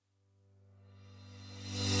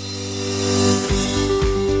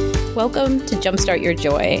Welcome to Jumpstart Your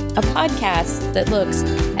Joy, a podcast that looks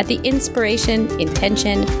at the inspiration,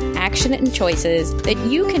 intention, action, and choices that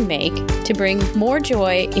you can make to bring more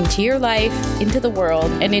joy into your life, into the world,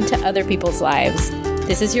 and into other people's lives.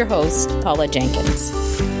 This is your host, Paula Jenkins.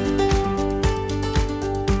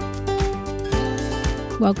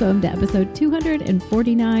 Welcome to episode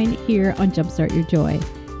 249 here on Jumpstart Your Joy.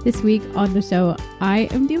 This week on the show, I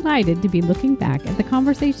am delighted to be looking back at the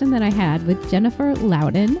conversation that I had with Jennifer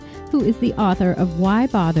Louden, who is the author of Why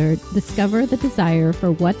Bother? Discover the Desire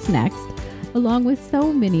for What's Next, along with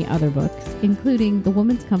so many other books, including the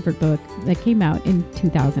Woman's Comfort book that came out in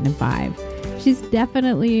 2005. She's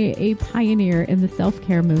definitely a pioneer in the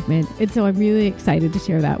self-care movement, and so I'm really excited to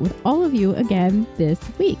share that with all of you again this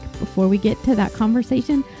week. Before we get to that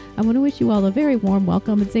conversation, I want to wish you all a very warm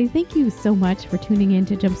welcome and say thank you so much for tuning in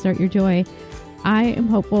to Jumpstart Your Joy. I am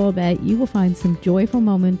hopeful that you will find some joyful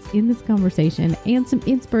moments in this conversation and some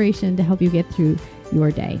inspiration to help you get through your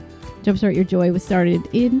day. Jumpstart Your Joy was started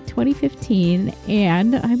in 2015,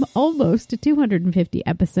 and I'm almost to 250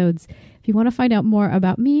 episodes. If you want to find out more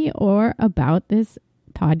about me or about this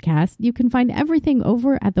podcast, you can find everything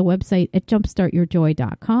over at the website at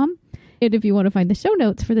jumpstartyourjoy.com. And if you want to find the show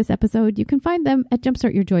notes for this episode, you can find them at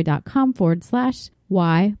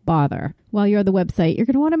jumpstartyourjoy.com/why bother. While you're on the website, you're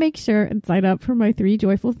going to want to make sure and sign up for my 3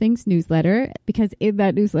 Joyful Things newsletter, because in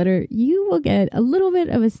that newsletter, you will get a little bit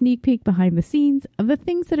of a sneak peek behind the scenes of the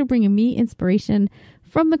things that are bringing me inspiration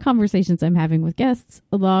from the conversations I'm having with guests,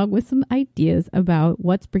 along with some ideas about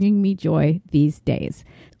what's bringing me joy these days.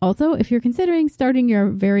 Also, if you're considering starting your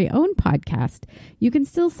very own podcast, you can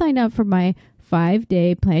still sign up for my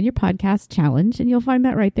 5-day Plan Your Podcast Challenge, and you'll find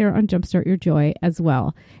that right there on Jumpstart Your Joy as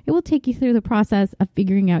well. It will take you through the process of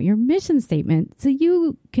figuring out your mission statement so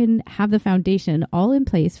you can have the foundation all in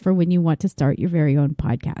place for when you want to start your very own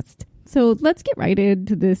podcast. So let's get right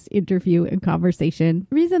into this interview and conversation.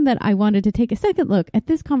 The reason that I wanted to take a second look at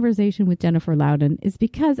this conversation with Jennifer Louden is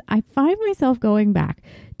because I find myself going back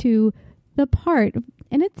to the part,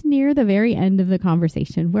 and it's near the very end of the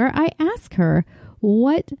conversation, where I ask her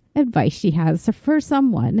what advice she has for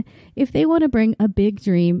someone if they want to bring a big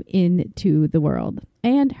dream into the world.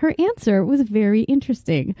 And her answer was very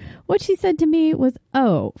interesting. What she said to me was,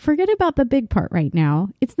 "Oh, forget about the big part right now.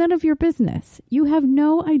 It's none of your business. You have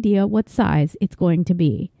no idea what size it's going to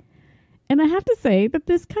be." And I have to say that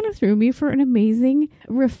this kind of threw me for an amazing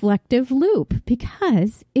reflective loop,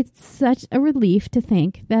 because it's such a relief to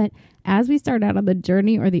think that as we start out on the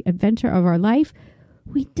journey or the adventure of our life,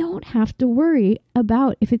 we don't have to worry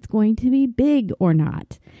about if it's going to be big or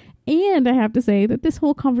not. And I have to say that this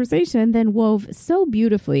whole conversation then wove so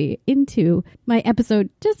beautifully into my episode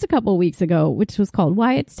just a couple weeks ago, which was called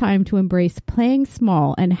Why It's Time to Embrace Playing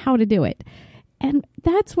Small and How to Do It. And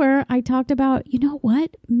that's where I talked about, you know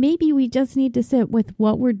what? Maybe we just need to sit with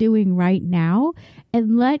what we're doing right now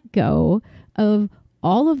and let go of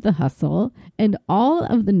all of the hustle and all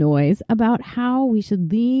of the noise about how we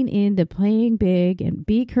should lean into playing big and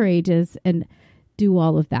be courageous and do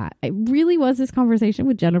all of that. It really was this conversation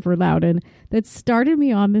with Jennifer Louden that started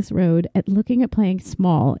me on this road at looking at playing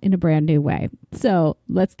small in a brand new way. So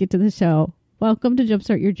let's get to the show. Welcome to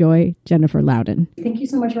Jumpstart Your Joy, Jennifer Louden. Thank you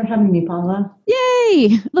so much for having me, Paula.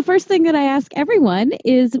 Yay! The first thing that I ask everyone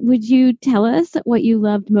is, would you tell us what you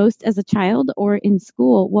loved most as a child or in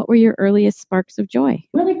school? What were your earliest sparks of joy?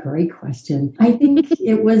 What a great question. I think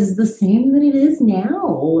it was the same that it is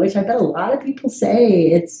now, which I bet a lot of people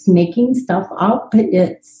say. It's making stuff up.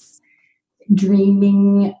 It's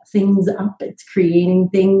dreaming things up. It's creating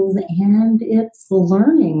things, and it's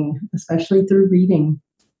learning, especially through reading.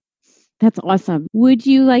 That's awesome. Would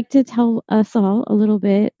you like to tell us all a little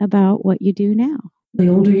bit about what you do now? The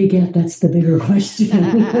older you get, that's the bigger question.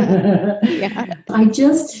 Yeah. I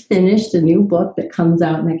just finished a new book that comes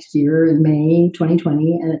out next year in May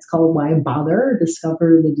 2020, and it's called Why Bother?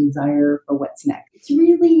 Discover the Desire for What's Next. It's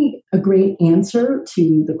really a great answer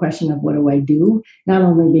to the question of what do I do, not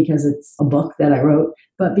only because it's a book that I wrote,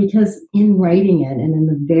 but because in writing it and in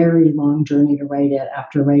the very long journey to write it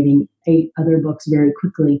after writing 8 other books very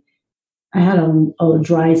quickly, I had a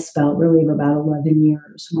dry spell really of about 11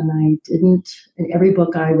 years when every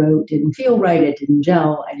book I wrote didn't feel right. It didn't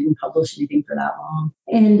gel. I didn't publish anything for that long.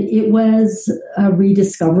 And it was a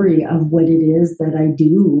rediscovery of what it is that I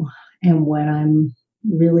do and what I'm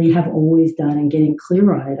really have always done, and getting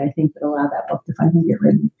clear on it, I think, that allowed that book to finally get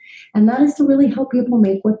written. And that is to really help people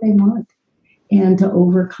make what they want and to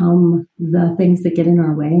overcome the things that get in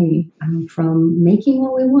our way from making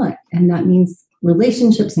what we want. And that means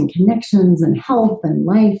relationships and connections and health and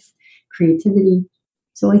life, creativity.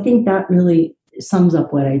 So I think that really sums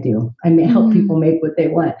up what I do. I help people make what they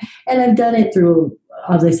want. And I've done it through,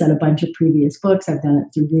 as I said, a bunch of previous books. I've done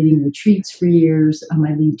it through leading retreats for years. I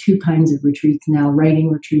lead 2 kinds of retreats now, writing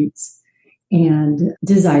retreats and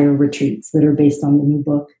desire retreats that are based on the new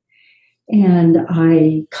book. And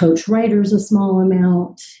I coach writers a small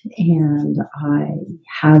amount, and I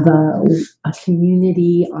have a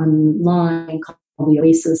community online called The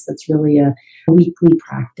Oasis that's really a weekly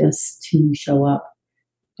practice to show up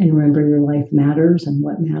and remember your life matters and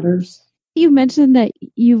what matters. You mentioned that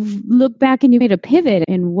you've looked back and you made a pivot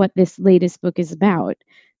in what this latest book is about,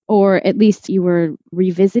 or at least you were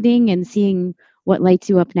revisiting and seeing what lights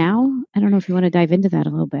you up now. I don't know if you want to dive into that a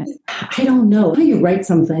little bit. I don't know. You write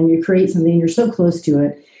something, you create something, you're so close to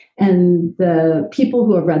it. And the people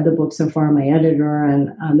who have read the book so far, my editor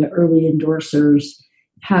and the early endorsers,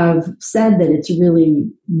 have said that it's really,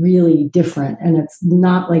 really different. And it's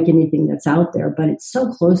not like anything that's out there, but it's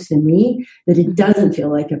so close to me that it doesn't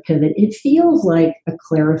feel like a pivot. It feels like a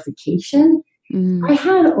clarification. I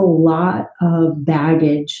had a lot of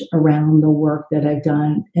baggage around the work that I've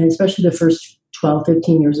done, and especially the first 12,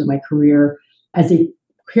 15 years of my career as a,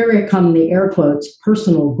 here I come, the air quotes,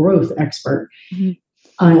 personal growth expert,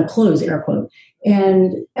 close air quote.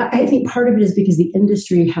 And I think part of it is because the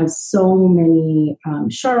industry has so many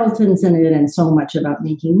charlatans in it and so much about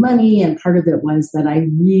making money. And part of it was that I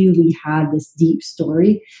really had this deep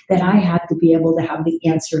story that I had to be able to have the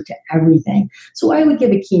answer to everything. So I would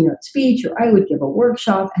give a keynote speech or I would give a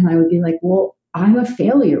workshop and I would be like, well, I'm a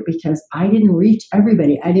failure because I didn't reach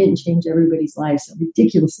everybody. I didn't change everybody's lives. So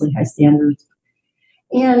ridiculously high standards.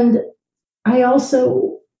 And I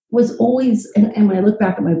also was always, and when I look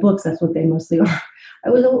back at my books, that's what they mostly are. I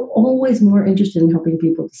was always more interested in helping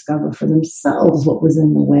people discover for themselves what was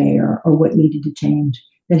in the way or what needed to change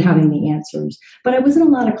than having the answers. But I was in a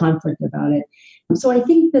lot of conflict about it. So I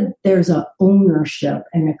think that there's a ownership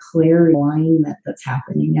and a clear alignment that's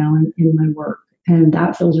happening now in my work. And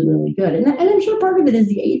that feels really good. And I'm sure part of it is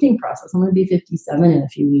the aging process. I'm going to be 57 in a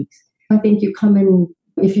few weeks. I think you come in,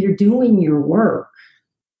 if you're doing your work,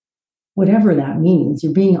 whatever that means,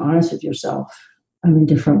 you're being honest with yourself in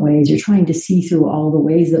different ways. You're trying to see through all the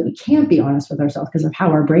ways that we can't be honest with ourselves because of how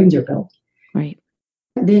our brains are built. Right.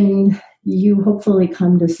 Then you hopefully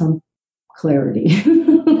come to some clarity.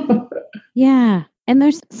 Yeah. And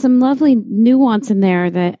there's some lovely nuance in there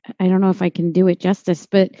that I don't know if I can do it justice,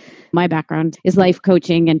 but my background is life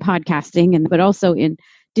coaching and podcasting, but also in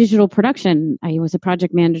digital production. I was a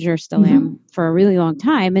project manager, still am, for a really long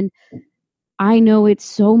time. And I know it's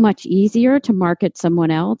so much easier to market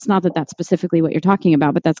someone else. Not that that's specifically what you're talking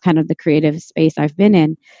about, but that's kind of the creative space I've been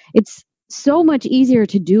in. It's so much easier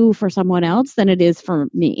to do for someone else than it is for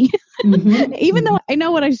me, even though I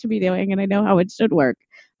know what I should be doing and I know how it should work.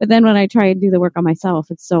 But then when I try and do the work on myself,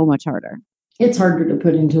 it's so much harder. It's harder to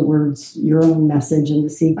put into words your own message and to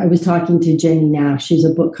see. I was talking to Jenny Nash. She's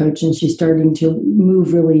a book coach and she's starting to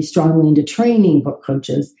move really strongly into training book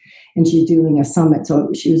coaches. And she's doing a summit. So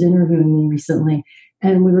she was interviewing me recently.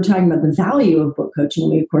 And we were talking about the value of book coaching.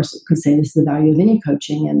 We, of course, could say this is the value of any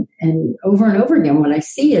coaching. And over again, what I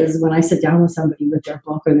see is when I sit down with somebody with their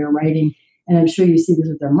book or their writing, and I'm sure you see this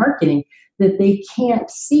with their marketing, that they can't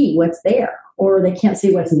see what's there or they can't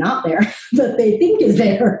see what's not there that they think is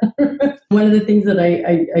there. One of the things that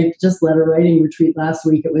I just led a writing retreat last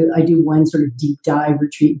week. I do one sort of deep dive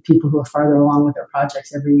retreat with people who are farther along with their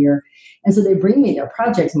projects every year. And so they bring me their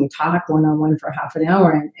projects and we talk one-on-one for half an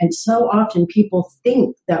hour. And so often people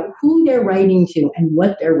think that who they're writing to and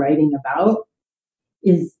what they're writing about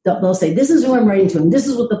is, they'll say, this is who I'm writing to, and this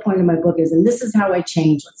is what the point of my book is, and this is how I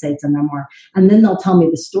changed. Let's say it's a memoir. And then they'll tell me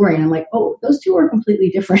the story. And I'm like, oh, those two are completely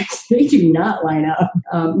different. They do not line up.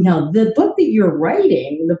 Now, the book that you're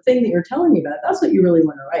writing, the thing that you're telling me about, that's what you really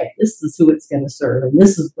want to write. This is who it's going to serve, and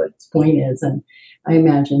this is what its point is. And I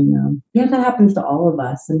imagine, that happens to all of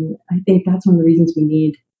us. And I think that's one of the reasons we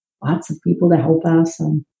need lots of people to help us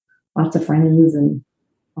and lots of friends and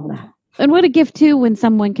all that. And what a gift, too, when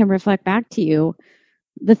someone can reflect back to you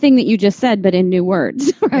the thing that you just said, but in new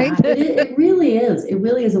words, right? Yeah, it really is. It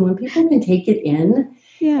really is. And when people can take it in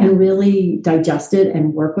and really digest it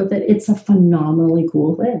and work with it, it's a phenomenally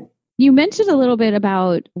cool thing. You mentioned a little bit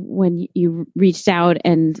about when you reached out,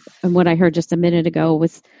 and what I heard just a minute ago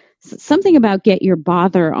was something about get your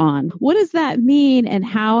bother on. What does that mean, and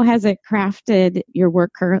how has it crafted your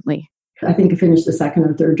work currently? I think I finished the second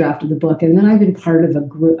or third draft of the book, and then I've been part of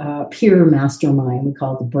a peer mastermind. We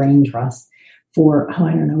call it the Brain Trust for,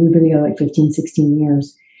 we've been together like 15, 16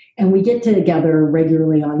 years. And we get together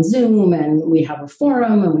regularly on Zoom, and we have a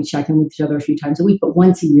forum, and we check in with each other a few times a week, but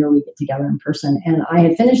once a year we get together in person. And I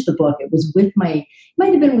had finished the book. It was with might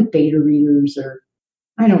have been with beta readers, or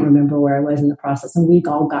I don't remember where I was in the process. And we'd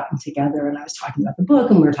all gotten together, and I was talking about the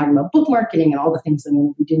book, and we were talking about book marketing and all the things that I'm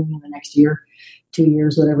going to be doing in the next year, 2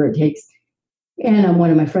 years, whatever it takes. And one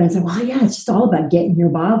of my friends said, well, yeah, it's just all about getting your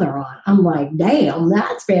bother on. I'm like, damn,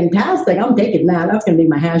 that's fantastic. I'm taking that. That's going to be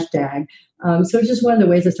my hashtag. So it's just one of the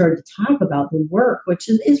ways I started to talk about the work, which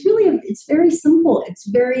is really, it's very simple. It's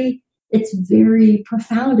very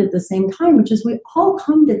profound at the same time, which is we all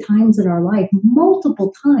come to times in our life,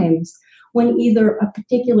 multiple times, when either a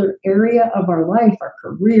particular area of our life, our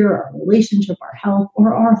career, our relationship, our health,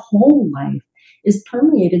 or our whole life is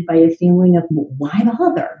permeated by a feeling of why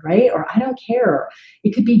bother, right? Or I don't care.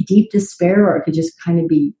 It could be deep despair, or it could just kind of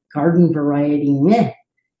be garden variety meh.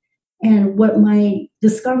 And what my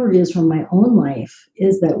discovery is from my own life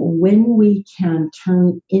is that when we can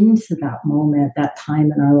turn into that moment, that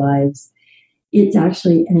time in our lives, it's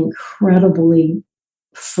actually an incredibly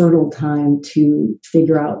fertile time to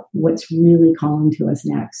figure out what's really calling to us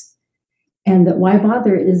next. And that why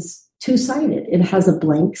bother is two-sided. It has a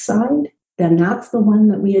blank side, then that's the one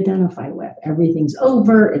that we identify with. Everything's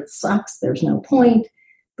over, it sucks, there's no point.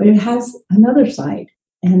 But it has another side,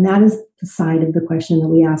 and that is the side of the question that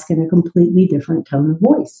we ask in a completely different tone of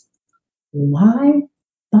voice. Why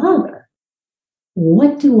bother?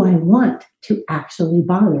 What do I want to actually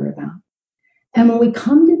bother about? And when we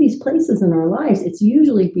come to these places in our lives, it's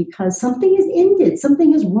usually because something is ended,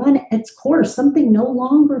 something has run its course, something no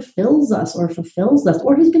longer fills us or fulfills us,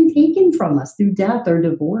 or has been taken from us through death or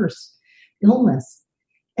divorce, illness.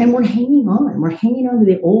 And we're hanging on. We're hanging on to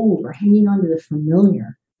the old. We're hanging on to the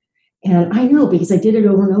familiar. And I know, because I did it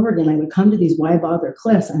over and over again. I would come to these why bother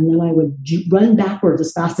cliffs, and then I would run backwards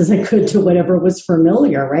as fast as I could to whatever was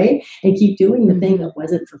familiar, right? And keep doing the thing that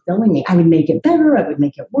wasn't fulfilling me. I would make it better. I would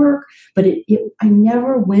make it work. But I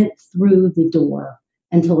never went through the door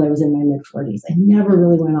until I was in my mid-40s. I never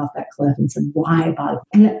really went off that cliff and said, why bother?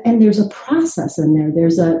 And there's a process in there.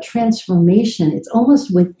 There's a transformation. It's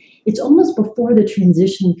almost before the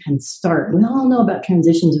transition can start. We all know about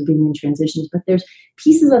transitions and being in transitions, but there's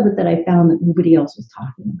pieces of it that I found that nobody else was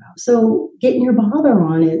talking about. So getting your bother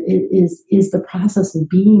on is the process of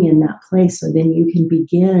being in that place, so then you can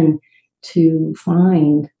begin to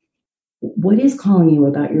find what is calling you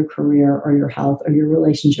about your career or your health or your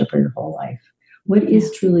relationship or your whole life. What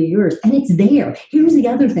is truly yours? And it's there. Here's the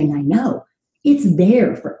other thing I know. It's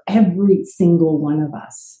there for every single one of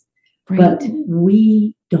us. Right. But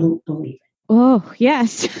we don't believe it. Oh,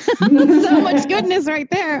 yes. So much goodness right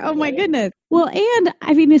there. Oh, my goodness. Well, and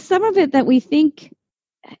I mean, there's some of it that we think,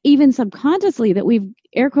 even subconsciously, that we've,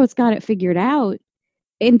 air quotes, got it figured out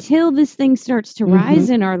until this thing starts to rise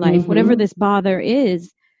in our life, whatever this bother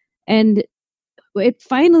is. And it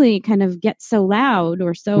finally kind of gets so loud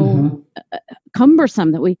or so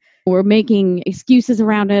cumbersome that we're making excuses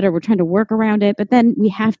around it, or we're trying to work around it, but then we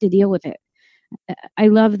have to deal with it. I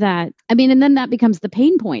love that. I mean, and then that becomes the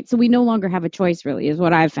pain point. So we no longer have a choice, really, is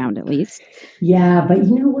what I've found, at least. Yeah, but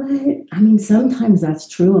you know what? I mean, sometimes that's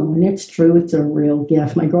true. And when it's true, it's a real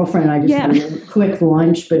gift. My girlfriend and I just had a quick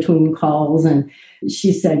lunch between calls, and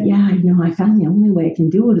she said, yeah, I found the only way I can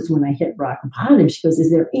do it is when I hit rock bottom. She goes, is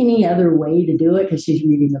there any other way to do it? Because she's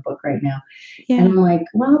reading the book right now. Yeah. And I'm like,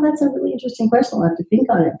 well, that's a really interesting question. I'll have to think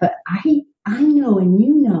on it. But I know, and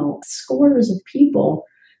you know, scores of people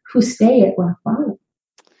who stay at rock bottom.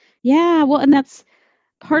 Yeah, well, and that's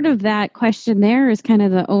part of that question there is kind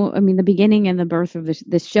of the beginning and the birth of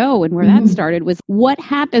this show, and where that started was what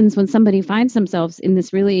happens when somebody finds themselves in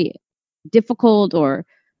this really difficult or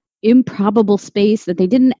improbable space that they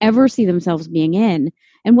didn't ever see themselves being in,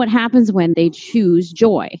 and what happens when they choose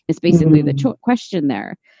joy is basically the question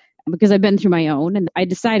there. Because I've been through my own, and I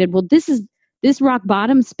decided, well, this rock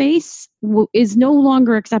bottom space is no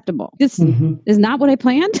longer acceptable. This is not what I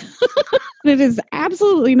planned. It is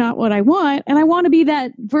absolutely not what I want. And I want to be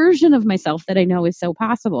that version of myself that I know is so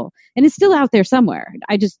possible. And it's still out there somewhere.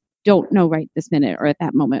 I just don't know right this minute or at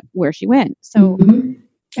that moment where she went. So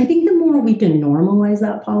I think the more we can normalize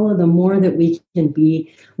that, Paula, the more that we can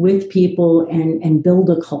be with people and build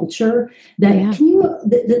a culture that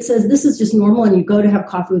that says this is just normal. And you go to have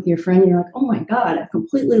coffee with your friend and you're like, oh my God, I've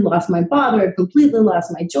completely lost my bother. I've completely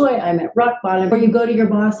lost my joy. I'm at rock bottom. Or you go to your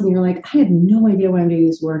boss and you're like, I have no idea why I'm doing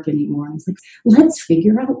this work anymore. And it's like, let's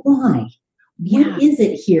figure out why. What is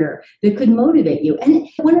it here that could motivate you? And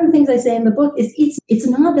one of the things I say in the book is it's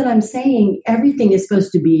not that I'm saying everything is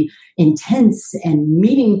supposed to be intense and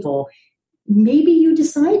meaningful. maybe you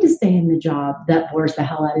decide to stay in the job that bores the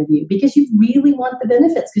hell out of you because you really want the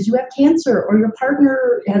benefits because you have cancer or your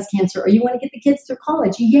partner has cancer or you want to get the kids through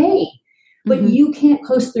college. Yay. But you can't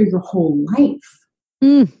coast through your whole life.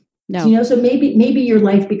 No. You know, so maybe your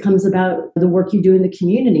life becomes about the work you do in the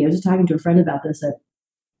community. I was just talking to a friend about this at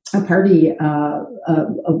a party a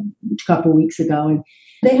couple of weeks ago, and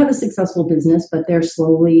they have a successful business, but they're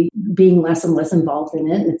slowly being less and less involved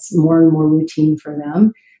in it. It's more and more routine for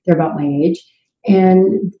them. They're about my age.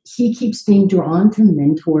 And he keeps being drawn to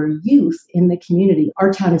mentor youth in the community.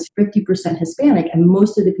 Our town is 50% Hispanic, and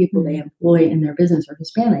most of the people they employ in their business are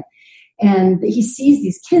Hispanic. And he sees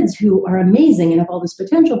these kids who are amazing and have all this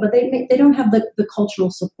potential, but they don't have the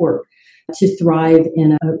cultural support to thrive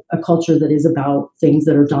in a culture that is about things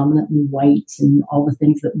that are dominantly white and all the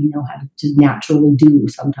things that we know how to naturally do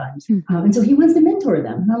sometimes. And so he wants to mentor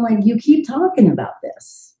them. And I'm like, you keep talking about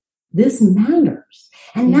this. This matters.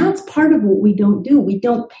 And that's part of what we don't do. We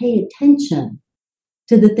don't pay attention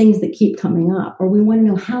to the things that keep coming up, or we want to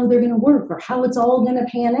know how they're going to work or how it's all going to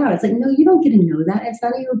pan out. It's like, no, you don't get to know that. It's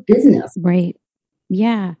none of your business. Right.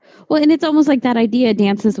 Yeah. Well, and it's almost like that idea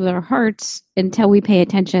dances with our hearts until we pay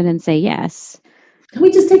attention and say yes. Can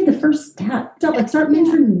we just take the first step? Like start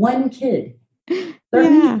mentoring one kid.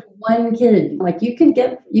 One kid. Like you can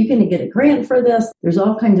get a grant for this. There's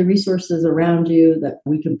all kinds of resources around you that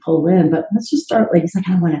we can pull in. But let's just start. Like he's like,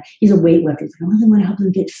 he's a weightlifter. He's like, I really want to help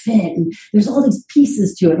him get fit. And there's all these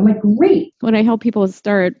pieces to it. I'm like, great. When I help people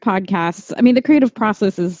start podcasts, I mean, the creative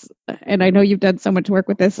process is, and I know you've done so much work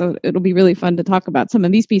with this, so it'll be really fun to talk about some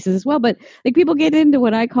of these pieces as well. But like people get into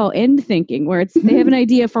what I call end thinking, where it's they have an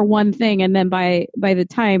idea for one thing, and then by the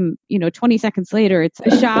time 20 seconds later, it's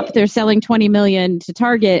a shop they're selling 20 million to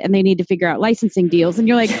Target, and they need to figure out licensing deals, and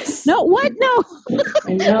you're like, no, what? No,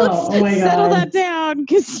 I know. Oh my God, settle that down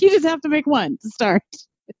because you just have to make one to start.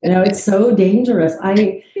 It's so dangerous.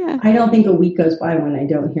 I don't think a week goes by when I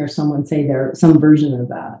don't hear someone say some version of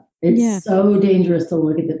that. It's so dangerous to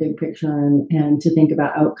look at the big picture and to think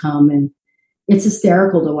about outcome. And it's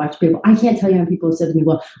hysterical to watch people. I can't tell you how people have said to me,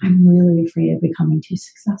 well, I'm really afraid of becoming too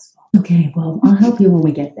successful. Okay, well, I'll help you when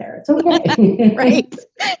we get there. It's okay. Right.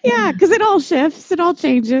 Yeah, because it all shifts. It all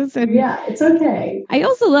changes. And yeah, it's okay. I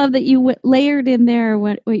also love that you layered in there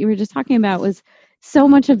what you were just talking about was so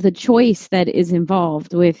much of the choice that is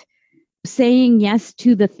involved with saying yes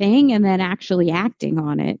to the thing and then actually acting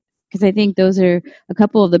on it. Because I think those are a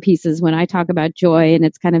couple of the pieces when I talk about joy, and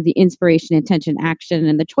it's kind of the inspiration, intention, action,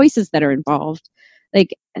 and the choices that are involved.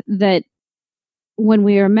 Like that when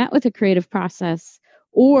we are met with a creative process,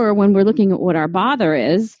 or when we're looking at what our bother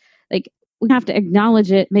is, like we have to acknowledge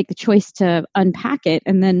it, make the choice to unpack it,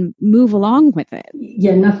 and then move along with it.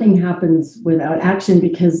 Yeah, nothing happens without action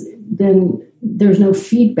because then there's no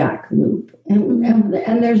feedback loop and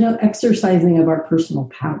there's no exercising of our personal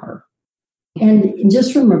power. And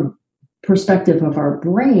just from a perspective of our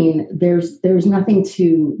brain, there's nothing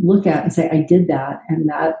to look at and say, I did that. And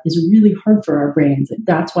that is really hard for our brains.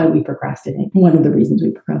 That's why we procrastinate. One of the reasons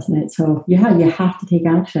we procrastinate. So yeah, you have to take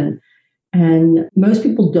action. And most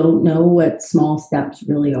people don't know what small steps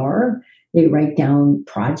really are. They write down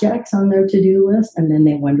projects on their to-do list and then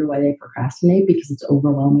they wonder why they procrastinate because it's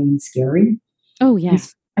overwhelming and scary. Oh, yeah.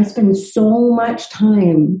 I spend so much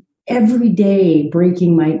time every day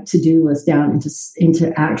breaking my to-do list down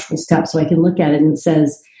into actual steps so I can look at it and it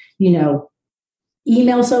says, email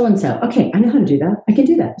so-and-so. Okay, I know how to do that. I can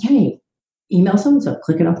do that. Yay. Email so-and-so,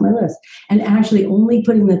 click it off my list. And actually only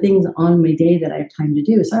putting the things on my day that I have time to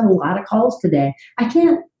do. So I have a lot of calls today.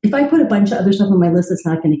 If I put a bunch of other stuff on my list, it's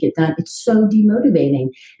not going to get done. It's so demotivating.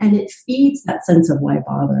 And it feeds that sense of why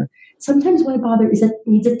bother. Sometimes why bother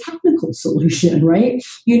needs a technical solution, right?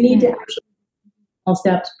 You need to actually small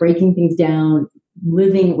steps, breaking things down,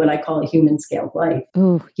 living what I call a human scaled life.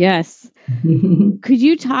 Oh, yes. Could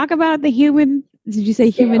you talk about the human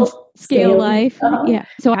scale life? Uh-huh. Yeah.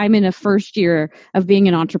 So I'm in a first year of being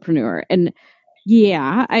an entrepreneur, and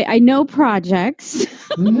I know projects,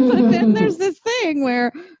 but then there's this thing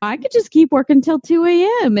where I could just keep working till 2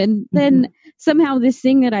 a.m. And then somehow this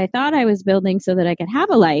thing that I thought I was building so that I could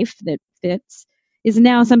have a life that fits is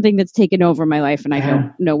now something that's taken over my life, and I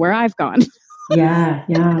don't know where I've gone. Yeah.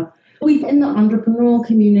 We've in the entrepreneurial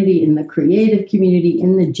community, in the creative community,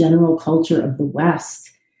 in the general culture of the West,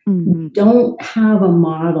 we don't have a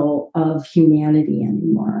model of humanity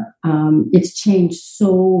anymore. It's changed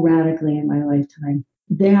so radically in my lifetime.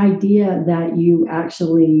 The idea that you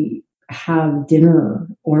actually have dinner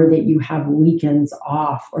or that you have weekends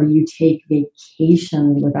off or you take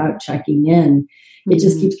vacation without checking in, it's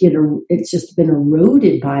just been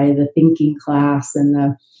eroded by the thinking class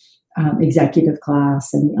and executive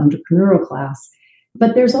class and the entrepreneurial class.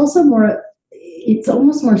 But there's also more, it's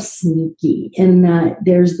almost more sneaky in that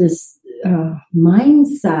there's this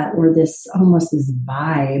mindset or this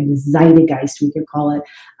vibe, this zeitgeist, we could call it,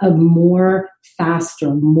 of more,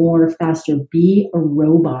 faster, be a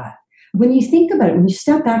robot. When you think about it, when you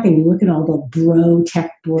step back and you look at all the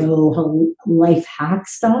tech bro, life hack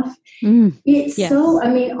stuff, it's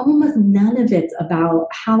almost none of it's about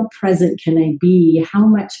how present can I be? How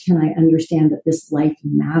much can I understand that this life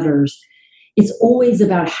matters? It's always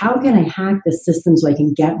about how can I hack the system so I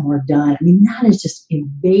can get more done? I mean, that has just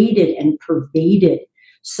invaded and pervaded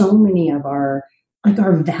so many of our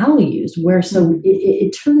values, where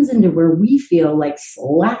it turns into where we feel like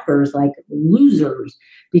slackers, like losers,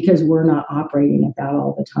 because we're not operating at that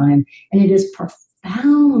all the time. And it is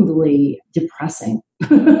profoundly depressing.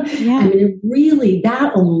 Yeah. I mean,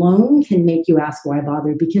 that alone can make you ask why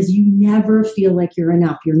bother, because you never feel like you're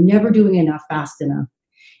enough. You're never doing enough fast enough.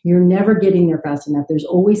 You're never getting there fast enough. There's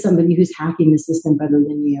always somebody who's hacking the system better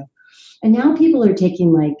than you. And now people are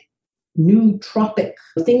taking nootropic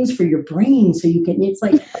things for your brain so you can, it's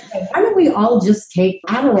like, okay, why don't we all just take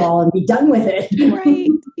Adderall and be done with it? Right.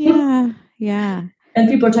 Yeah. Yeah. And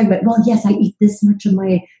people are talking about, well, yes, I eat this much of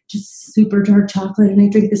my just super dark chocolate, and I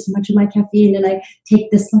drink this much of my caffeine, and I take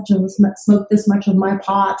this much of, smoke this much of my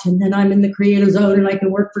pot, and then I'm in the creative zone and I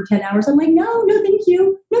can work for 10 hours. I'm like, no, thank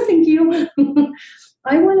you. No, thank you.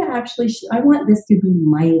 I want this to be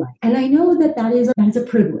my life. And I know that is a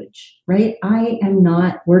privilege, right? I am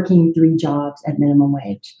not working 3 jobs at minimum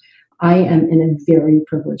wage. I am in a very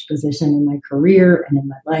privileged position in my career and in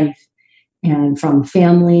my life and from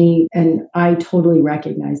family. And I totally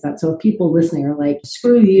recognize that. So if people listening are like,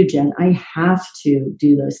 screw you, Jen, I have to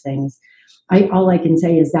do those things. All I can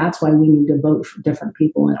say is that's why we need to vote for different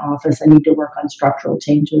people in office and need to work on structural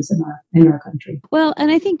changes in our country. Well,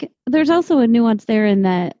 and I think there's also a nuance there in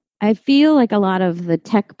that I feel like a lot of the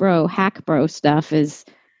tech bro, hack bro stuff is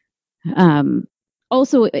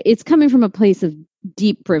also, it's coming from a place of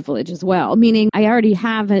deep privilege as well, meaning I already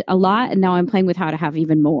have a lot and now I'm playing with how to have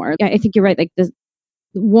even more. I think you're right. Like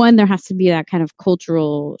there has to be that kind of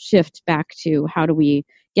cultural shift back to how do we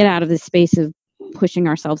get out of this space of pushing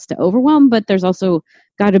ourselves to overwhelm, but there's also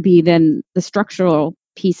got to be then the structural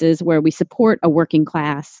pieces where we support a working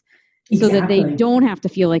class so that they don't have to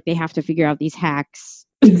feel like they have to figure out these hacks.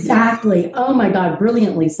 Exactly. Oh my God,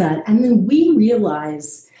 brilliantly said. And then we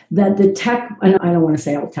realize that the tech, and I don't want to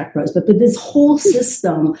say all tech bros, but this whole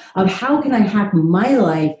system of how can I hack my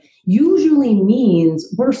life usually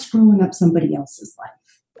means we're screwing up somebody else's life.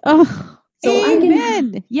 Oh, so I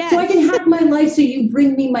can hack my life so you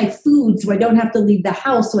bring me my food so I don't have to leave the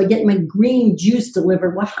house, so I get my green juice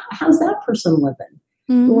delivered. Well, how's that person living?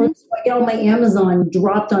 Mm-hmm. Or so I get all my Amazon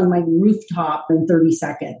dropped on my rooftop in 30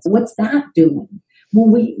 seconds. What's that doing? Well,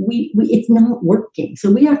 we it's not working.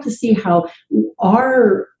 So we have to see how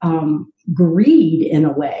our greed, in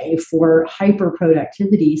a way, for hyper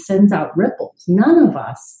productivity sends out ripples. None of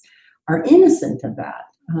us are innocent of that.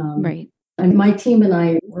 Right. And my team and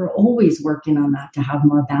I were always working on that to have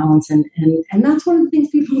more balance. And that's one of the things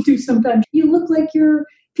people do sometimes. You look like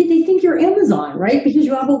they think you're Amazon, right? Because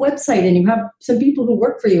you have a website and you have some people who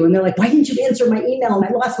work for you. And they're like, why didn't you answer my email?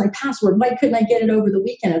 I lost my password. Why couldn't I get it over the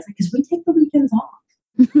weekend? It's like, because we take the weekends off.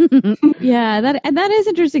 Yeah, that is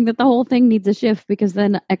interesting that the whole thing needs a shift, because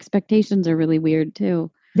then expectations are really weird too.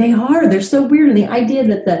 They are. They're so weird. And the idea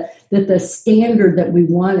that the standard that we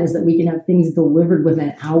want is that we can have things delivered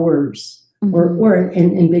within hours. Mm-hmm. Or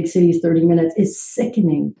in big cities, 30 minutes is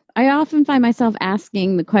sickening. I often find myself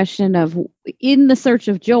asking the question of, in the search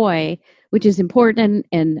of joy, which is important,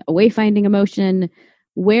 and a wayfinding emotion,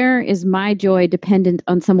 where is my joy dependent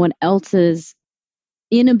on someone else's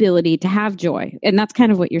inability to have joy? And that's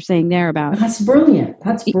kind of what you're saying there about. That's brilliant.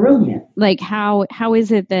 Like how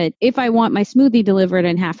is it that if I want my smoothie delivered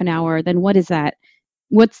in half an hour, then what is that?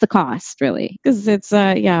 What's the cost, really? Because it's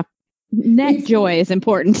net joy is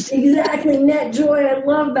important. Exactly. Net joy. I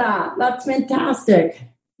love that. That's fantastic.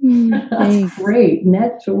 That's great.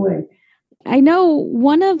 Net joy. I know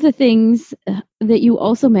one of the things that you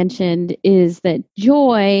also mentioned is that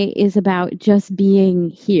joy is about just being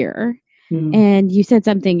here. Mm. And you said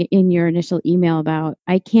something in your initial email about,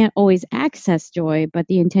 I can't always access joy, but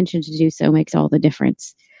the intention to do so makes all the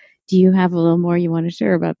difference. Do you have a little more you want to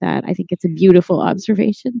share about that? I think it's a beautiful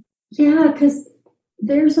observation. Yeah, because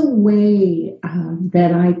there's a way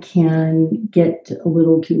that I can get a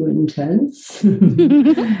little too intense.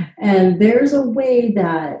 And there's a way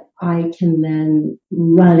that I can then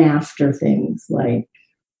run after things like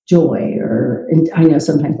joy. And I know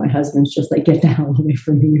sometimes my husband's just like, get the hell away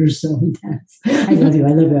from me. You're so intense. I love you. I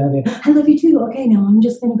love you. I love you. I love you too. Okay, now I'm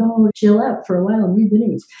just going to go chill out for a while and read the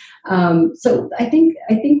news. So I think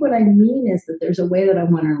what I mean is that there's a way that I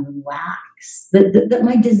want to relax, that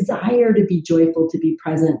my desire to be joyful, to be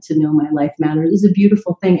present, to know my life matters is a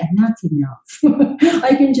beautiful thing. And that's enough.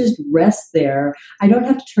 I can just rest there. I don't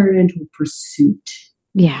have to turn it into a pursuit.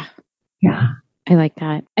 Yeah. Yeah. I like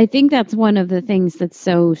that. I think that's one of the things that's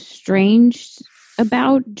so strange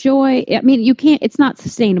about joy. I mean, it's not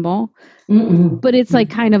sustainable, but it's like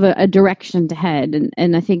kind of a direction to head.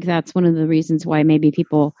 And I think that's one of the reasons why maybe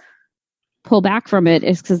people pull back from it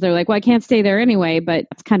is because they're like, well, I can't stay there anyway, but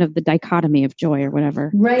it's kind of the dichotomy of joy or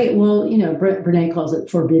whatever. Right. Well, Brene calls it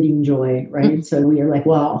forbidding joy, right? So we are like,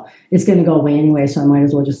 well, it's going to go away anyway, so I might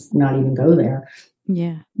as well just not even go there.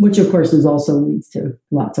 Yeah. Which, of course, also leads to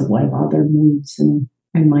lots of why bother moods and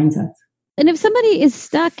mindsets. And if somebody is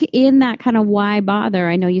stuck in that kind of why bother,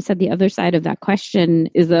 I know you said the other side of that question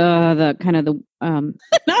is the kind of the, now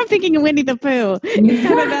I'm thinking of Winnie the Pooh. It's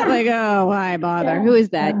kind of that like, oh, why bother? Yeah. Who is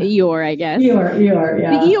that? Yeah. Eeyore, I guess. Eeyore,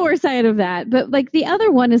 yeah. The Eeyore side of that. But like the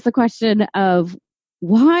other one is the question of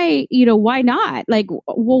why, why not? Like,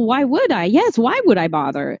 well, why would I? Yes, why would I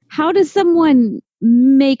bother? How does someone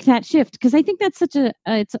make that shift? Because I think that's such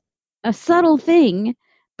it's a subtle thing,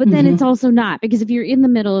 but then it's also not, because if you're in the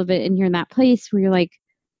middle of it and you're in that place where you're like,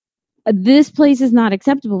 this place is not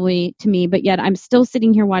acceptable to me, but yet I'm still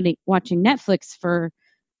sitting here watching Netflix for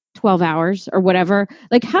 12 hours or whatever.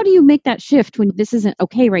 Like, how do you make that shift when this isn't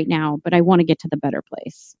okay right now, but I want to get to the better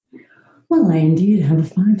place? Well, I indeed have a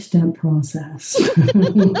 5-step process.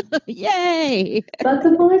 Yay! But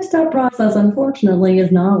the 5-step process, unfortunately,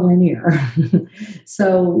 is not linear.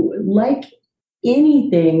 So like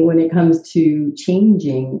anything when it comes to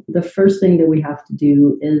changing, the first thing that we have to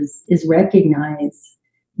do is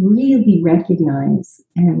really recognize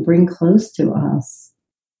and bring close to us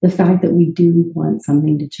the fact that we do want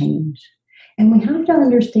something to change. And we have to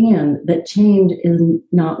understand that change is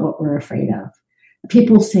not what we're afraid of.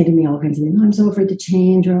 People say to me all kinds of things. I'm so afraid to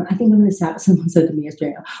change, or I think I'm going to someone said to me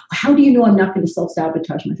yesterday, how do you know I'm not going to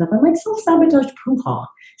self-sabotage myself? I'm like, self-sabotage poo-ha.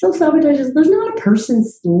 Self-sabotage is, there's not a person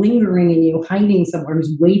lingering in you, hiding somewhere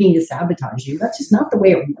who's waiting to sabotage you. That's just not the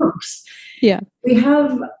way it works. Yeah. We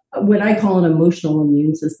have what I call an emotional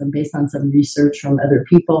immune system based on some research from other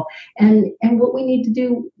people. And what we need to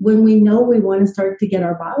do when we know we want to start to get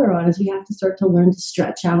our bother on is we have to start to learn to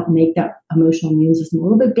stretch out and make that emotional immune system a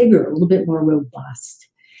little bit bigger, a little bit more robust.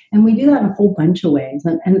 And we do that in a whole bunch of ways.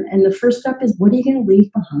 And the first step is, what are you going to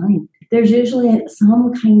leave behind? There's usually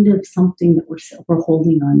some kind of something that we're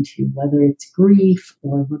holding on to, whether it's grief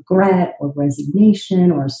or regret or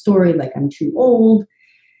resignation or a story like I'm too old.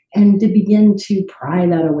 And to begin to pry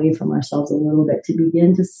that away from ourselves a little bit, to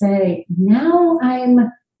begin to say, now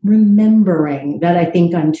I'm remembering that I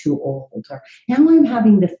think I'm too old, or now I'm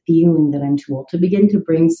having the feeling that I'm too old, to begin to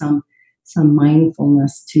bring some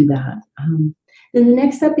mindfulness to that. Then the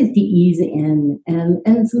next step is to ease in.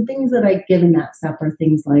 And some things that I give in that step are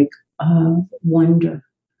things like wonder.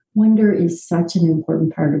 Wonder is such an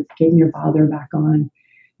important part of getting your bother back on,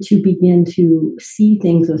 to begin to see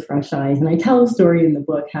things with fresh eyes. And I tell a story in the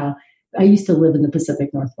book how I used to live in the Pacific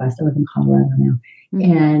Northwest. I live in Colorado now.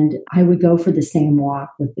 Mm-hmm. And I would go for the same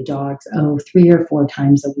walk with the dogs, 3 or 4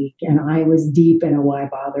 times a week. And I was deep in a why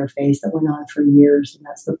bother phase that went on for years. And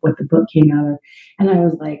that's what the book came out of. And I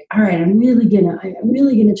was like, all right, I'm really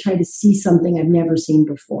gonna try to see something I've never seen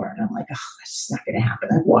before. And I'm like, oh, that's just not gonna happen.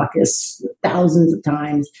 I've walked this thousands of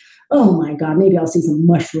times. Oh my God, maybe I'll see some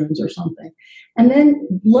mushrooms or something. And then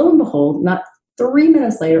lo and behold, not 3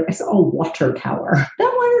 minutes later, I saw a water tower.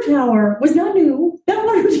 That water tower was not new. That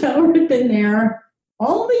water tower had been there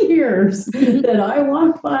all the years that I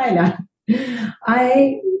walked by that.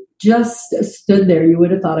 I just stood there. You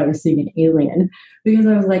would have thought I was seeing an alien, because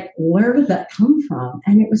I was like, where did that come from?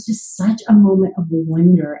 And it was just such a moment of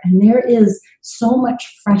wonder. And there is so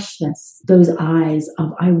much freshness, those eyes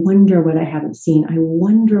of, I wonder what I haven't seen. I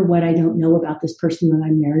wonder what I don't know about this person that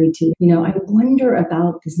I'm married to. I wonder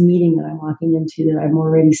about this meeting that I'm walking into that I'm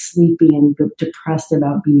already sleepy and depressed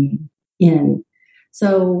about being in.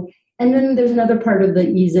 So, and then there's another part of the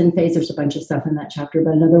ease in phase. There's a bunch of stuff in that chapter,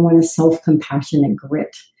 but another one is self-compassion and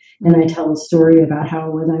grit. And I tell a story about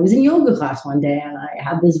how when I was in yoga class one day and I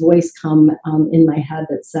had this voice come in my head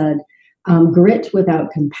that said, grit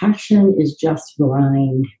without compassion is just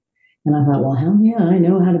grind. And I thought, well, hell yeah, I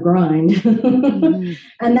know how to grind. Mm-hmm.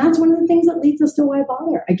 And that's one of the things that leads us to why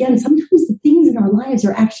bother. Again, sometimes the things in our lives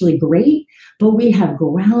are actually great, but we have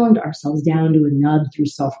ground ourselves down to a nub through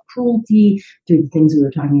self-cruelty, through the things we were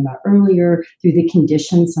talking about earlier, through the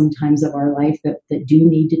conditions sometimes of our life that do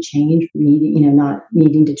need to change, not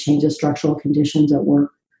needing to change the structural conditions at work.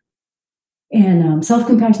 And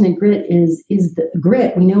self-compassionate grit is the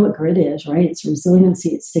grit. We know what grit is, right? It's resiliency.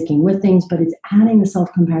 It's sticking with things, but it's adding the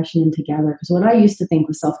self-compassion in together. Because what I used to think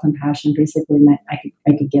was self-compassion basically meant I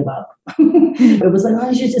could give up. It was like, oh,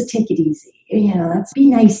 you should just take it easy. That's be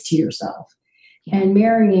nice to yourself. And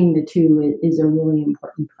marrying the two is a really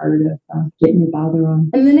important part of getting your bother on.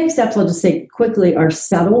 And the next steps, I'll just say quickly, are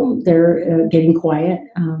settle. They're getting quiet,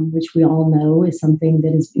 which we all know is something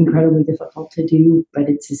that is incredibly difficult to do, but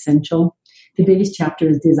it's essential. The biggest chapter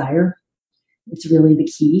is desire. It's really the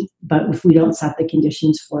key. But if we don't set the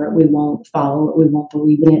conditions for it, we won't follow it. We won't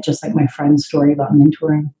believe in it. Just like my friend's story about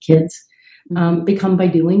mentoring kids. Become by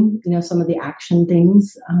doing, some of the action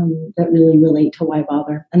things that really relate to why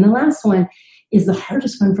bother. And the last one is the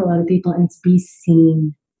hardest one for a lot of people, and it's be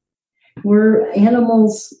seen. We're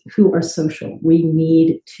animals who are social. We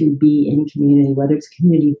need to be in community, whether it's a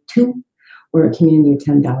community of 2 or a community of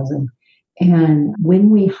 10,000. And when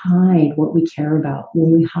we hide what we care about,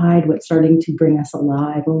 when we hide what's starting to bring us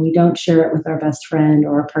alive, when we don't share it with our best friend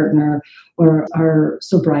or our partner or our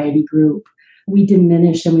sobriety group, we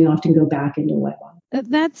diminish and we often go back into why bother.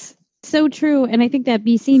 That's so true. And I think that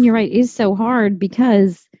be seen, you're right, is so hard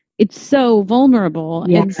because it's so vulnerable.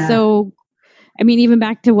 Yeah. And so, even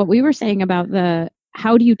back to what we were saying about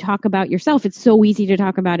how do you talk about yourself? It's so easy to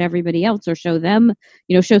talk about everybody else or show them,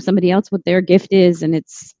 show somebody else what their gift is. And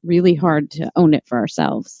it's really hard to own it for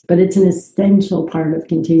ourselves. But it's an essential part of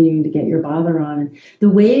continuing to get your bother on. And the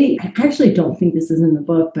way, I actually don't think this is in the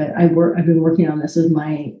book, but I've been working on this with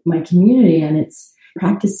my community, and it's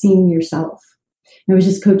practicing yourself. I was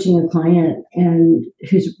just coaching a client and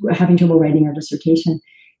who's having trouble writing her dissertation.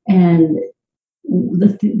 And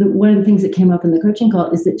one of the things that came up in the coaching call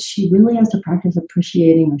is that she really has to practice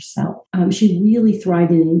appreciating herself. She really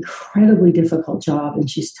thrived in an incredibly difficult job, and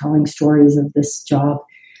she's telling stories of this job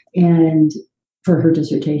and for her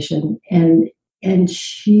dissertation. And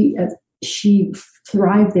she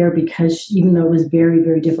thrived there because even though it was very,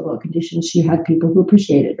 very difficult conditions, she had people who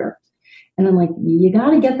appreciated her. And I'm like, you got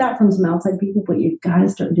to get that from some outside people, but you got to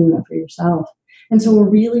start doing it for yourself. And so a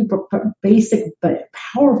really basic but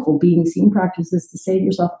powerful being seen practice is to say to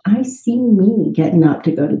yourself, I see me getting up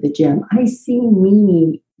to go to the gym. I see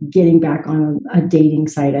me getting back on a dating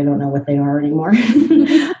site. I don't know what they are anymore.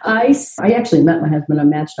 I actually met my husband on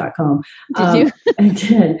Match.com. Did you? I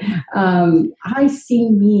did. I see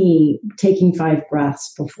me taking 5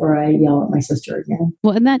 breaths before I yell at my sister again.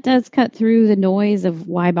 Well, and that does cut through the noise of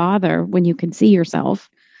why bother when you can see yourself.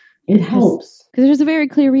 It helps. Because there's a very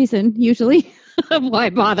clear reason, usually, of why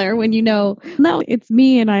bother when no, it's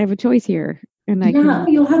me and I have a choice here. And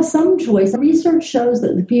you'll have some choice. Research shows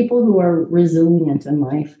that the people who are resilient in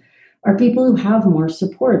life are people who have more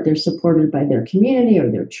support. They're supported by their community or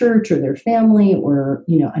their church or their family or,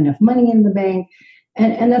 enough money in the bank.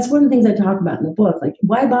 And that's one of the things I talk about in the book. Like,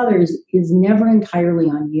 why bother is never entirely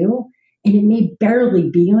on you. And it may barely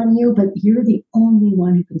be on you, but you're the only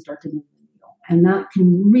one who can start to move the needle. And that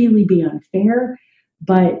can really be unfair,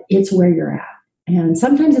 but it's where you're at. And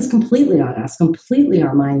sometimes it's completely on us, completely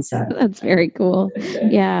our mindset. That's very cool.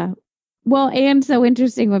 Yeah. Well, and so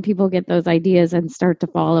interesting when people get those ideas and start to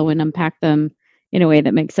follow and unpack them in a way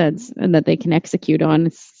that makes sense and that they can execute on.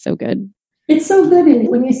 It's so good. It's so good. And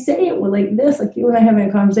when you say it like this, like you and I having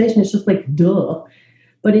a conversation, it's just like, duh.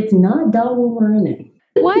 But it's not duh when we're in it.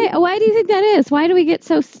 Why do you think that is? Why do we get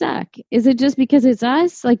so stuck? Is it just because it's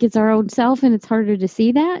us? Like it's our own self and it's harder to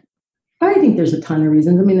see that? I think there's a ton of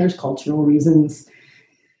reasons. There's cultural reasons.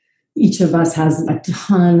 Each of us has a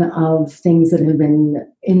ton of things that have been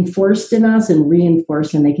enforced in us and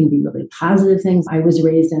reinforced, and they can be really positive things. I was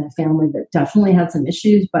raised in a family that definitely had some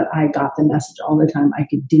issues, but I got the message all the time I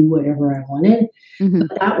could do whatever I wanted. Mm-hmm.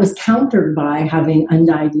 But that was countered by having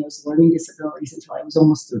undiagnosed learning disabilities until I was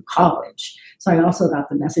almost through college. So I also got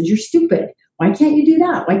the message, you're stupid. Why can't you do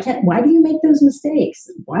that? Why do you make those mistakes?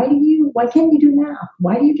 Why can't you do math?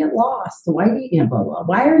 Why do you get lost? Why do you, blah, blah.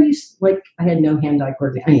 Why are you, I had no hand-eye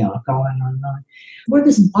coordination, going on and on. We're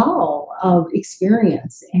this ball of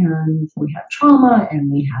experience, and we have trauma,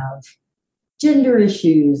 and we have gender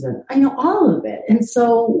issues, and I know all of it. And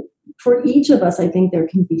so for each of us, I think there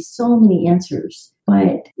can be so many answers,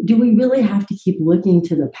 but do we really have to keep looking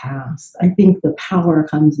to the past? I think the power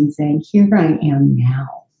comes in saying, here I am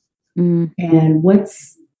now. Mm. And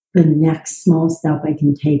what's the next small step I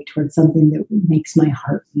can take towards something that makes my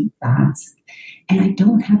heart beat fast. And I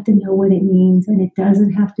don't have to know what it means. And it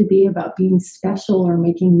doesn't have to be about being special or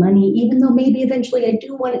making money, even though maybe eventually I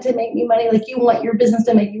do want it to make me money. Like you want your business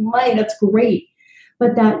to make you money. That's great.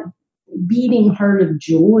 But that beating heart of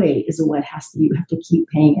joy is what you have to keep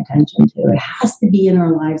paying attention to. It has to be in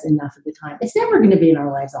our lives enough of the time. It's never going to be in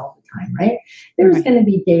our lives all the time, right? There's going to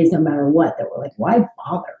be days, no matter what, that we're like, why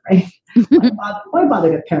bother, right? Why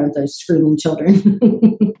bother to parent those screaming children?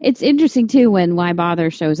 It's interesting too when why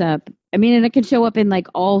bother shows up. I mean, and it can show up in like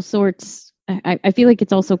all sorts. I feel like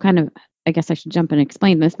it's also kind of, I guess I should jump and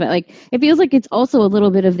explain this, but like, it feels like it's also a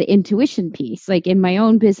little bit of the intuition piece. Like in my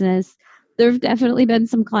own business, there've definitely been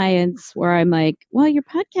some clients where I'm like, well, your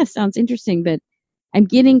podcast sounds interesting, but I'm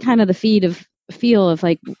getting kind of the feel of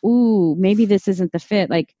like, ooh, maybe this isn't the fit.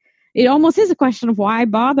 Like it almost is a question of why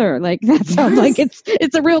bother? Like that sounds like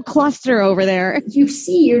it's a real cluster over there.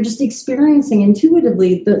 You're just experiencing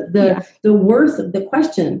intuitively the worth of the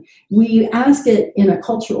question. We ask it in a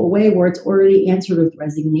cultural way where it's already answered with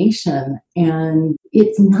resignation, and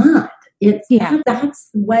it's not. That's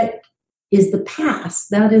what is the past.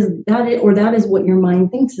 That is what your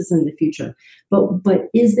mind thinks is in the future. But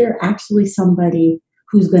is there actually somebody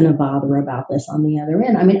who's going to bother about this on the other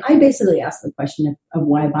end? I mean, I basically ask the question of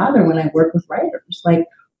why bother when I work with writers. Like,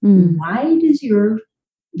 why does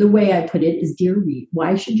the way I put it is,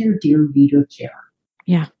 why should your dear reader care?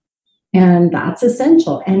 Yeah. And that's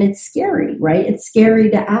essential. And it's scary, right? It's scary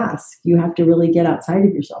to ask. You have to really get outside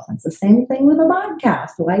of yourself. It's the same thing with a podcast.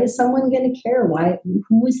 Why is someone going to care?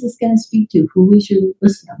 Who is this going to speak to? Who is your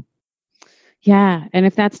listener? Yeah. And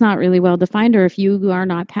if that's not really well defined, or if you are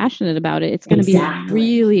not passionate about it, it's going to be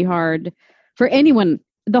really hard for anyone.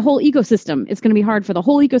 The whole ecosystem, it's going to be hard for the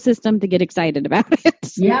whole ecosystem to get excited about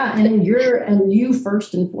it. Yeah. And you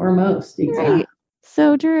first and foremost. Exactly. Right.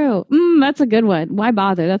 So true. That's a good one. Why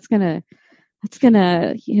bother? That's gonna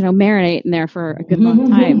marinate in there for a good long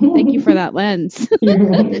time. Thank you for that lens.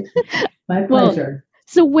 My pleasure.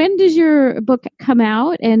 So when does your book come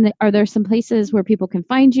out? And are there some places where people can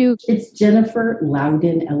find you? It's Jennifer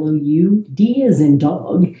Louden, LOUD as in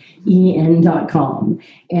dog, EN.com.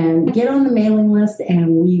 And get on the mailing list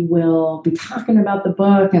and we will be talking about the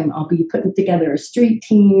book, and I'll be putting together a street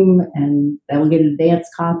team and that will get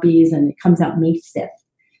advanced copies, and it comes out May 5th,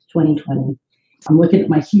 2020. I'm looking at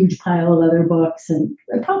my huge pile of other books, and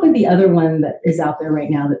probably the other one that is out there right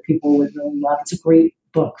now that people would really love. It's a great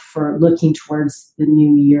book for looking towards the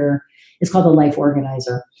new year. It's called The Life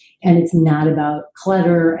Organizer. And it's not about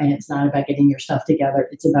clutter, and it's not about getting your stuff together.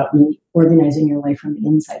 It's about really organizing your life from the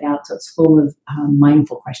inside out. So it's full of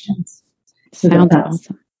mindful questions. So Sounds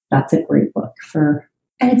awesome. That's a great book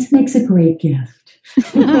and it makes a great gift.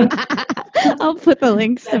 I'll put the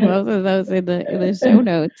links to both of those in the show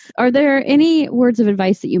notes. Are there any words of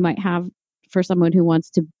advice that you might have for someone who wants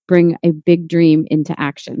to bring a big dream into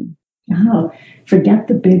action? Oh, forget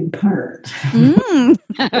the big part.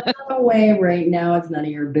 Away right now, it's none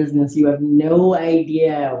of your business. You have no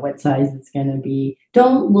idea what size it's going to be.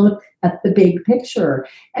 Don't look at the big picture.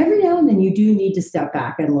 Every now and then you do need to step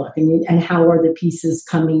back and look and how are the pieces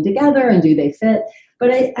coming together and do they fit? But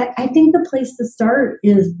I think the place to start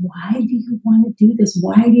is, why do you want to do this?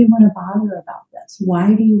 Why do you want to bother about this?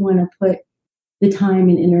 Why do you want to put the time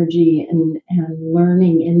and energy and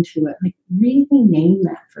learning into it? Like, really name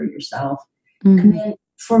that for yourself. And then,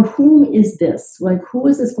 for whom is this? Like, who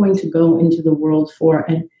is this going to go into the world for?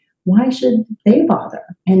 And why should they bother?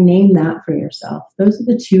 And name that for yourself. Those are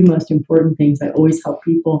the two most important things I always help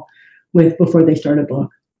people with before they start a book.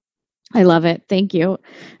 I love it. Thank you.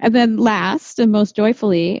 And then last and most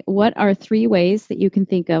joyfully, what are 3 ways that you can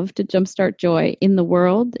think of to jumpstart joy in the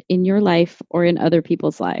world, in your life, or in other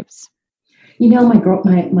people's lives? You know, my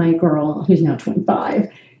girl, who's now 25,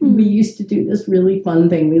 we used to do this really fun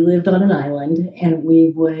thing. We lived on an island, and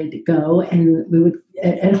we would go and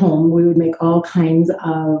at home, we would make all kinds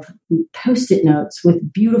of Post-it notes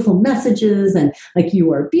with beautiful messages and like,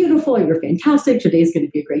 you are beautiful, you're fantastic, today's going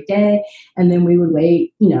to be a great day. And then we would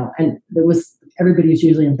wait, and everybody was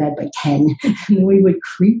usually in bed by 10, and we would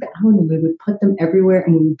creep out and we would put them everywhere,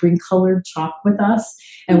 and we would bring colored chalk with us,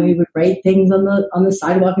 and we would write things on the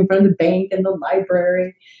sidewalk in front of the bank and the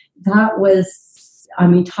library. That was,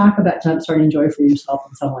 talk about jumpstarting joy for yourself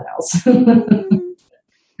and someone else.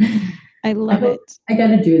 I love it. I got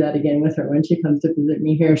to do that again with her when she comes to visit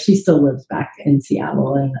me here. She still lives back in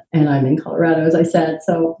Seattle and I'm in Colorado, as I said.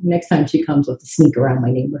 So next time she comes, we'll have to sneak around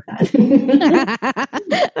my neighborhood.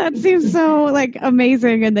 That seems so like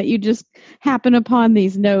amazing, and that you just happen upon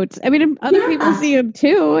these notes. I mean, other people see them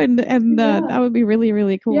too, and that would be really,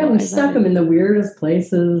 really cool. Yeah, we stuck them in the weirdest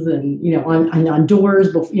places, and on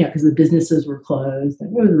doors, because the businesses were closed.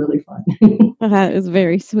 And it was really fun. That is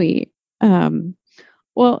very sweet.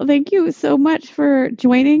 Well, thank you so much for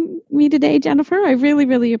joining me today, Jennifer. I really,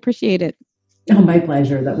 really appreciate it. Oh, my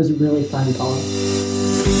pleasure. That was really fun, Paula.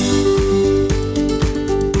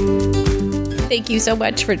 Thank you so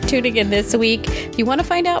much for tuning in this week. If you want to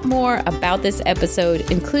find out more about this episode,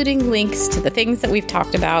 including links to the things that we've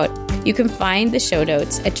talked about, you can find the show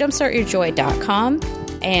notes at jumpstartyourjoy.com.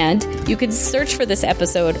 And you can search for this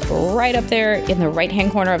episode right up there in the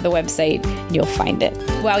right-hand corner of the website, and you'll find it.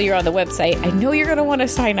 While you're on the website, I know you're going to want to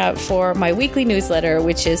sign up for my weekly newsletter,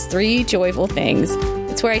 which is 3 Joyful Things.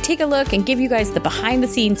 It's where I take a look and give you guys the behind the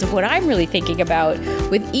scenes of what I'm really thinking about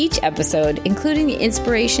with each episode, including the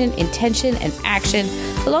inspiration, intention, and action,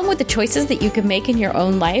 along with the choices that you can make in your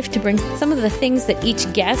own life to bring some of the things that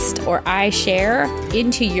each guest or I share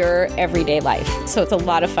into your everyday life. So it's a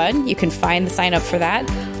lot of fun. You can find the sign up for that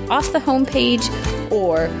off the homepage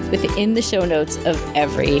or within the show notes of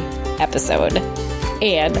every episode.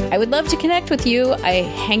 And I would love to connect with you. I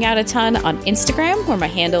hang out a ton on Instagram, where my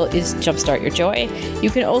handle is Jumpstart Your Joy. You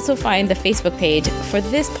can also find the Facebook page for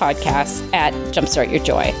this podcast at Jumpstart Your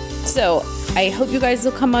Joy. So I hope you guys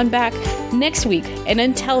will come on back next week. And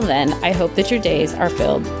until then, I hope that your days are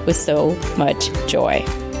filled with so much joy.